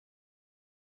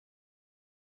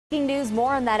Breaking news,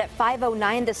 more on that at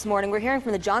 5:09 this morning. We're hearing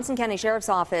from the Johnson County Sheriff's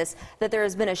Office that there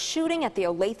has been a shooting at the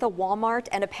Olathe Walmart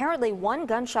and apparently one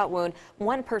gunshot wound,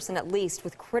 one person at least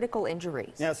with critical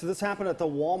injuries. Yeah, so this happened at the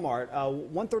Walmart,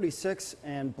 136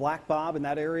 and Black Bob in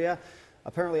that area.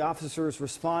 Apparently officers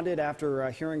responded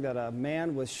after hearing that a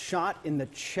man was shot in the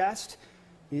chest.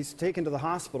 He's taken to the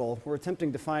hospital. We're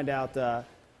attempting to find out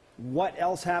what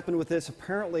else happened with this.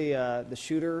 Apparently the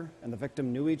shooter and the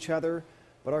victim knew each other.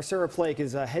 But our Sarah Plake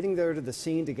is heading there to the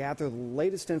scene to gather the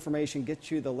latest information,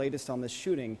 get you the latest on this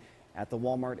shooting at the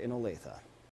Walmart in Olathe.